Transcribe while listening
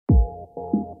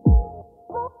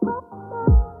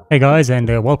Hey guys, and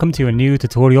welcome to a new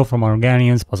tutorial from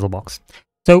Organian's Puzzle Box.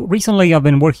 So recently I've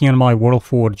been working on my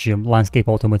WorldForge landscape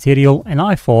auto material, and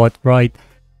I thought, right,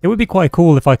 it would be quite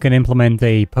cool if I could implement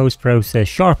a post-process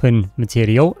sharpen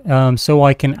material so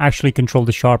I can actually control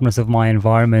the sharpness of my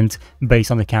environment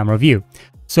based on the camera view.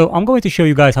 So I'm going to show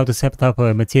you guys how to set up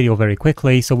a material very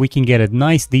quickly so we can get a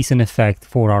nice decent effect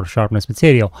for our sharpness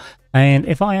material. And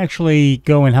if I actually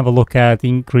go and have a look at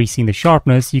increasing the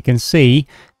sharpness, you can see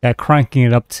that cranking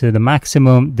it up to the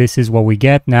maximum, this is what we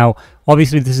get. Now,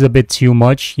 obviously this is a bit too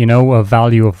much, you know, a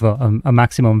value of a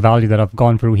maximum value that I've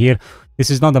gone through here. This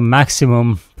is not the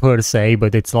maximum per se,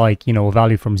 but it's like, you know, a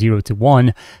value from 0 to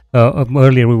 1.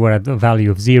 Earlier we were at a value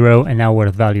of 0 and now we're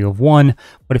at a value of 1.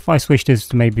 But if I switch this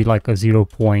to maybe like a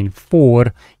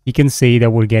 0.4, you can see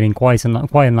that we're getting quite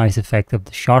a nice effect of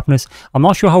the sharpness. I'm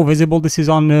not sure how visible this is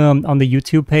on the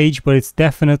YouTube page, but it's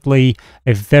definitely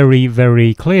a very,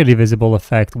 very clearly visible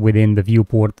effect within the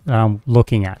viewport that I'm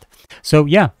looking at. So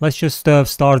yeah, let's just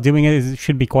start doing it. It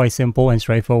should be quite simple and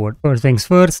straightforward. First things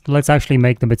first, let's actually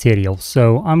make the material.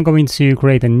 So I'm going to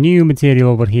create a new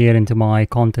material over here into my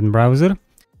content browser. I'm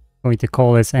going to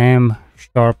call this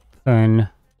Sharpen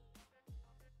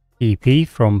EP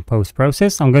from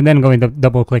post-process. I'm then going to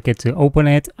double click it to open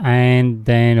it, and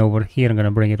then over here I'm going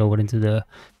to bring it over into the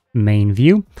main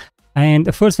view. And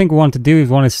the first thing we want to do is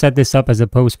we want to set this up as a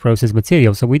post-process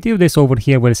material. So we do this over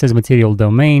here where it says material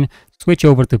domain, switch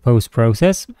over to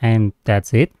post-process, and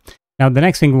that's it. Now the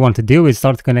next thing we want to do is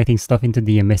start connecting stuff into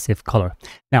the emissive color.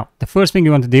 Now the first thing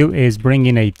we want to do is bring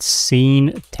in a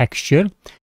scene texture.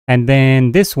 And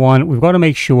then this one, we've got to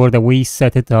make sure that we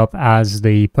set it up as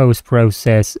the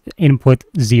post-process input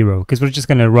 0, because we're just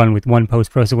going to run with one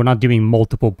post-process. We're not doing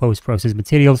multiple post-process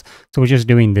materials, so we're just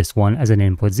doing this one as an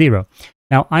input 0.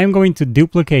 Now I'm going to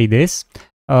duplicate this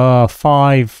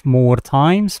 5 more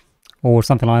times or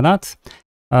something like that.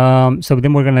 So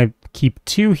then we're going to keep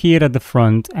 2 here at the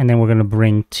front, and then we're going to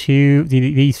bring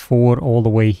these 4 all the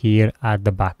way here at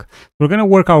the back. We're going to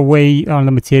work our way on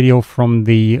the material from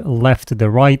the left to the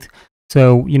right,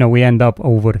 so you know we end up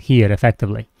over here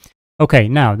effectively. Okay,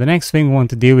 now the next thing we want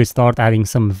to do is start adding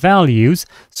some values.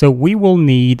 So we will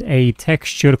need a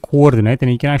texture coordinate,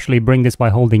 and you can actually bring this by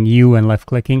holding U and left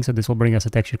clicking. So this will bring us a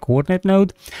texture coordinate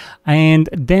node. And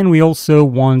then we also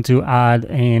want to add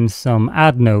in some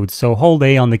add nodes. So hold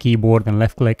A on the keyboard and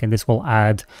left click, and this will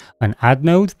add an add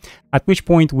node. At which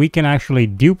point we can actually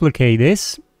duplicate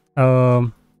this.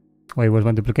 Wait, where's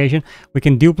my duplication? We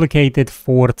can duplicate it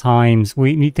 4 times.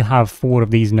 We need to have 4 of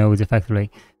these nodes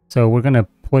effectively. So we're going to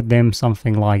put them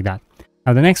something like that.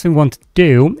 Now the next thing we want to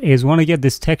do is we want to get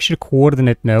this texture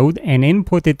coordinate node and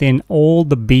input it in all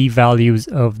the B values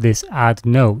of this add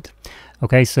node.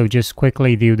 Okay, so just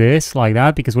quickly do this like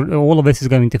that, because all of this is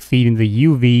going to feed in the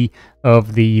UV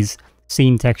of these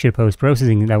scene texture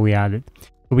post-processing that we added.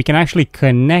 So we can actually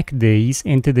connect these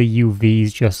into the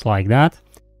UVs just like that.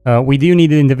 We do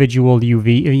need individual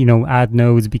UV, you know, add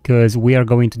nodes, because we are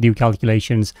going to do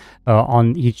calculations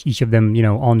on each of them, you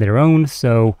know, on their own.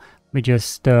 So we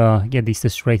just get these to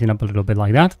straighten up a little bit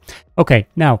like that. Okay,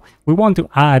 now we want to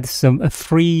add some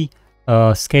free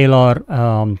scalar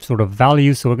sort of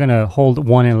values. So we're going to hold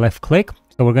 1 and left click.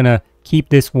 So we're going to keep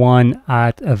this one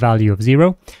at a value of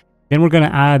 0. Then we're going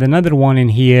to add another one in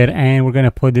here, and we're going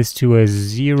to put this to a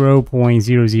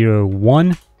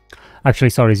 0.001.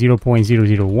 Actually, sorry,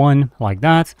 0.001, like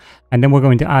that. And then we're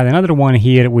going to add another one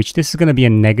here, which this is going to be a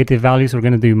negative value. So we're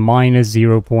going to do minus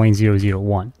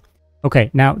 0.001. Okay,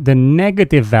 now the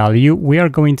negative value, we are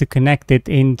going to connect it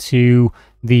into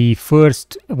the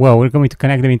first, well, we're going to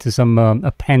connect them into some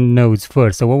append nodes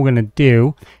first. So what we're going to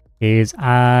do is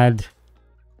add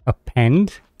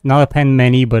append, not append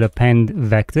many, but append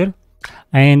vector.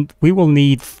 And we will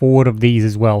need 4 of these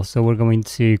as well. So we're going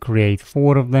to create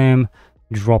 4 of them.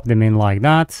 Drop them in like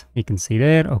that. You can see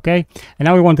there. Okay, and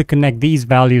now we want to connect these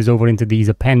values over into these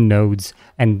append nodes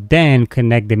and then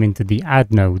connect them into the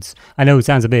add nodes. I know it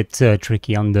sounds a bit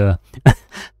tricky on the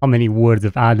how many words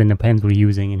of add and append we're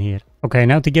using in here. Okay,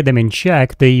 now to get them in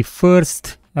check, the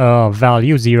first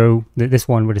value 0, this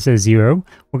one where it says 0,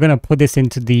 we're going to put this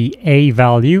into the A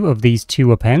value of these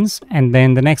 2 appends, and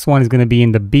then the next one is going to be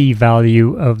in the B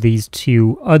value of these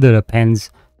 2 other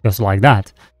appends, just like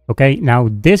that. Okay, now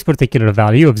this particular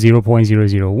value of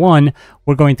 0.001,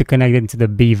 we're going to connect it to the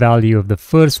B value of the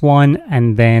first one,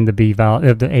 and then the B value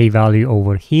of the A value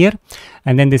over here.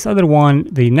 And then this other one,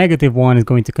 the negative one, is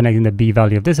going to connect in the B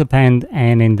value of this append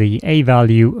and in the A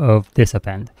value of this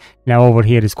append. Now over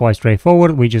here is quite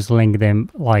straightforward. We just link them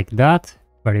like that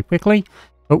very quickly.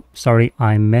 Oh, sorry,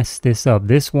 I messed this up.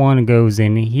 This one goes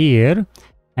in here,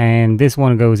 and this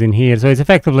one goes in here. So it's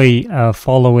effectively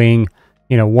following,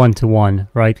 you know, one to one,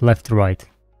 right, left to right.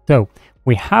 So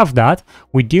we have that.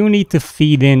 We do need to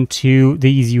feed into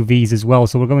these UVs as well.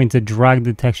 So we're going to drag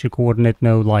the texture coordinate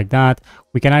node like that.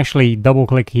 We can actually double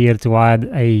click here to add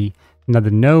another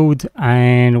node,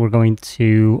 and we're going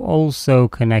to also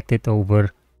connect it over.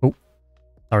 Oh,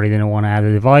 sorry, didn't want to add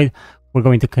a divide. We're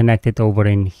going to connect it over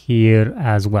in here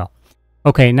as well.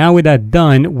 Okay, now with that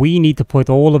done, we need to put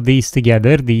all of these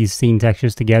together, these scene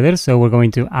textures together. So we're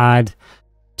going to add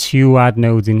 2 add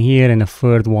nodes in here and a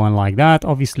third one like that.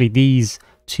 Obviously these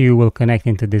 2 will connect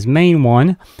into this main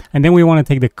one, and then we want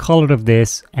to take the color of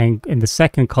this and the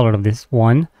second color of this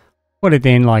one, put it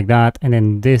in like that, and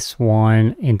then this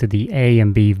one into the A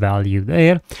and B value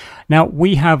there. Now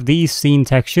we have these scene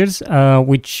textures, at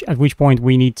which point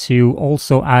we need to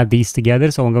also add these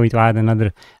together. So I'm going to add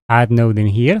another add node in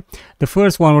here. The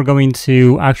first one we're going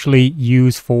to actually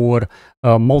use for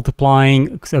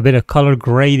multiplying a bit of color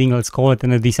grading, let's call it,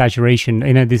 in a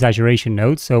desaturation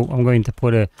node. So I'm going to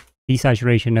put a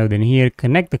desaturation node in here,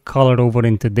 connect the color over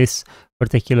into this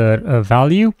particular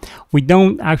value. We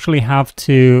don't actually have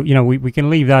to, you know, we can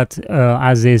leave that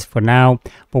as is for now,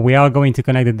 but we are going to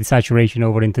connect the desaturation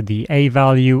over into the A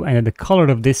value, and then the color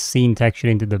of this scene texture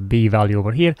into the B value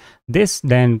over here. This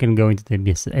then can go into the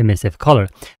emissive color.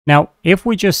 Now if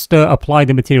we just apply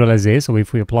the material as is, so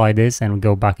if we apply this and we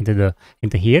go back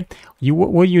into here,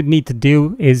 what you need to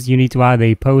do is you need to add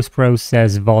a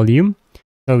post-process volume.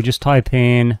 So just type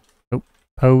in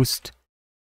post,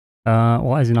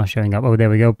 why is it not showing up? Oh, there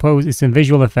we go. It's in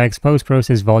visual effects,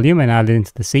 post-process volume, and add it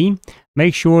into the scene.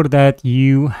 Make sure that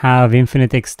you have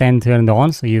infinite extend turned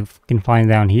on, so you can find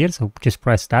down here. So just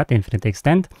press that, infinite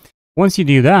extend. Once you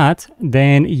do that,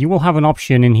 then you will have an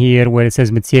option in here where it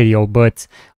says material, but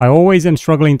I always am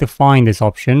struggling to find this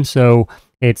option. So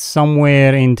it's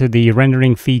somewhere into the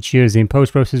rendering features in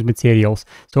post-process materials.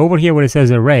 So over here where it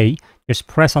says array, just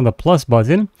press on the plus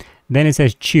button. Then it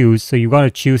says choose, so you got to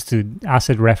choose to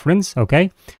asset reference, okay?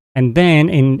 And then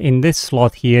in this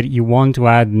slot here, you want to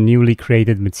add newly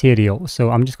created material.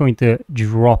 So I'm just going to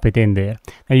drop it in there.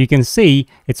 Now you can see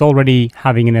it's already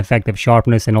having an effect of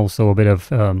sharpness and also a bit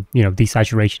of, you know,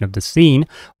 desaturation of the scene.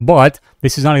 But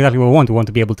this is not exactly what we want. We want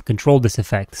to be able to control this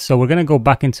effect. So we're going to go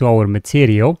back into our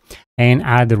material and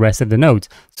add the rest of the nodes.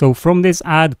 So from this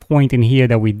add point in here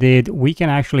that we did, we can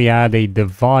actually add a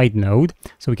divide node.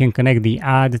 So we can connect the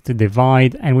add to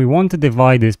divide, and we want to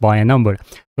divide this by a number.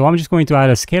 So I'm just going to add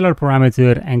a scalar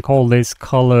parameter and call this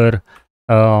color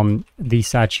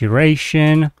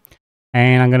desaturation,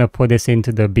 and I'm going to put this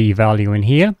into the B value in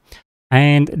here.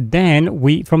 And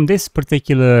then from this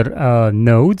particular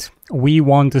node, we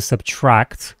want to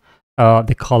subtract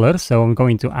the color. So I'm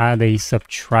going to add a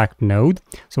subtract node.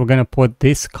 So we're going to put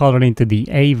this color into the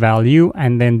A value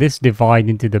and then this divide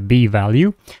into the B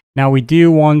value. Now we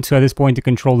do want to, at this point, to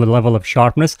control the level of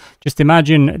sharpness. Just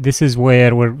imagine this is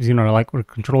where we're, you know, like we're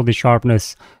control the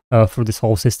sharpness for this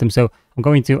whole system. So I'm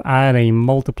going to add a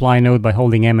multiply node by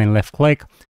holding M and left click.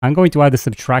 I'm going to add the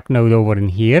subtract node over in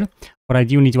here, but I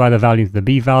do need to add a value to the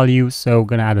B value. So I'm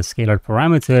going to add a scalar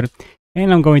parameter,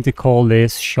 and I'm going to call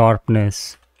this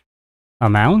sharpness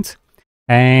amount.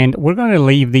 And we're going to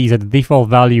leave these at the default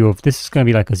value of, this is going to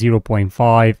be like a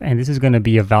 0.5, and this is going to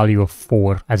be a value of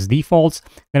 4 as defaults.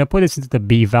 I'm going to put this into the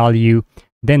B value.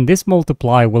 Then this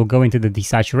multiply will go into the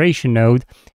desaturation node,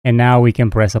 and now we can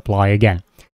press apply again.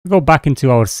 We go back into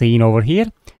our scene over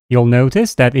here. You'll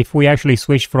notice that if we actually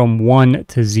switch from 1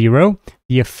 to 0,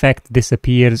 the effect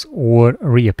disappears or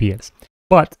reappears.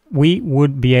 But we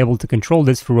would be able to control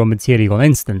this through a material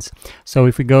instance. So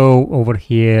if we go over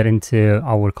here into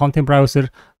our content browser,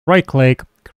 right click,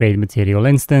 create material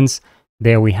instance,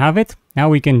 there we have it. Now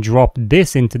we can drop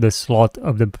this into the slot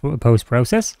of the post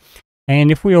process.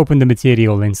 And if we open the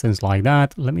material instance like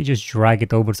that, let me just drag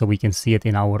it over so we can see it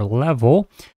in our level.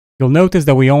 You'll notice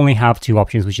that we only have 2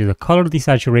 options, which is a color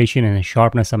desaturation and a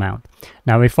sharpness amount.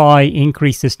 Now, if I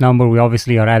increase this number, we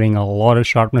obviously are adding a lot of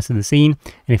sharpness to the scene.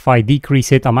 And if I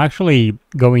decrease it, I'm actually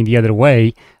going the other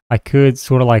way. I could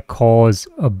sort of like cause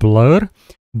a blur,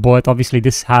 but obviously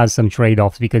this has some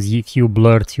trade-offs, because if you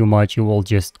blur too much, you will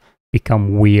just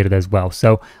become weird as well.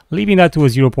 So leaving that to a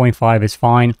 0.5 is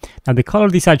fine. Now the color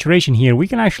desaturation here, we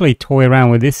can actually toy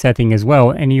around with this setting as well,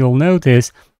 and you'll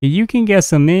notice that you can get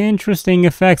some interesting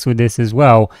effects with this as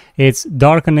well. It's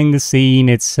darkening the scene,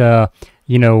 it's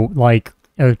you know, like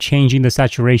changing the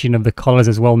saturation of the colors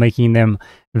as well, making them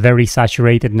very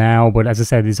saturated now, but as I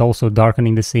said, it's also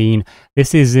darkening the scene.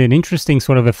 This is an interesting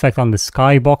sort of effect on the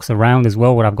skybox around as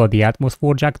well, where I've got the Atmos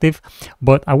Forge active,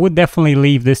 but I would definitely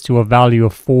leave this to a value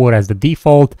of 4 as the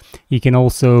default. You can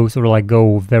also sort of like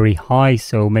go very high,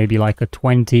 so maybe like a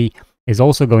 20 is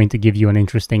also going to give you an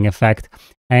interesting effect.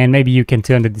 And maybe you can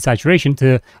turn the desaturation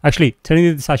to, actually turning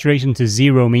the desaturation to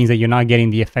 0 means that you're not getting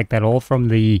the effect at all from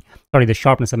the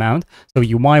sharpness amount. So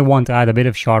you might want to add a bit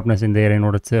of sharpness in there in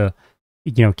order to,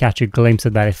 you know, catch a glimpse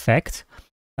of that effect.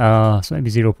 So maybe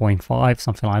 0.5,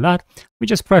 something like that. We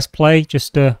just press play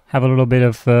just to have a little bit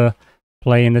of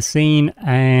play in the scene.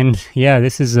 And yeah,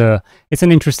 this is it's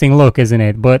an interesting look, isn't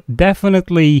it? But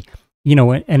definitely, you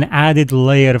know, an added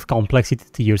layer of complexity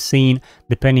to your scene,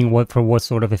 depending for what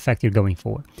sort of effect you're going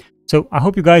for. So I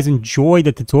hope you guys enjoyed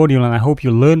the tutorial, and I hope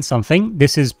you learned something.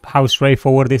 This is how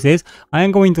straightforward this is. I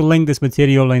am going to link this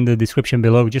material in the description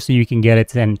below, just so you can get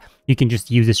it and you can just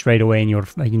use it straight away in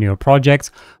your projects.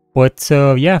 But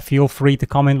yeah, feel free to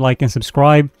comment, like, and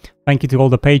subscribe. Thank you to all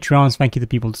the Patreons. Thank you to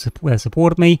people who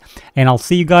support me, and I'll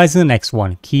see you guys in the next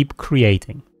one. Keep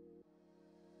creating.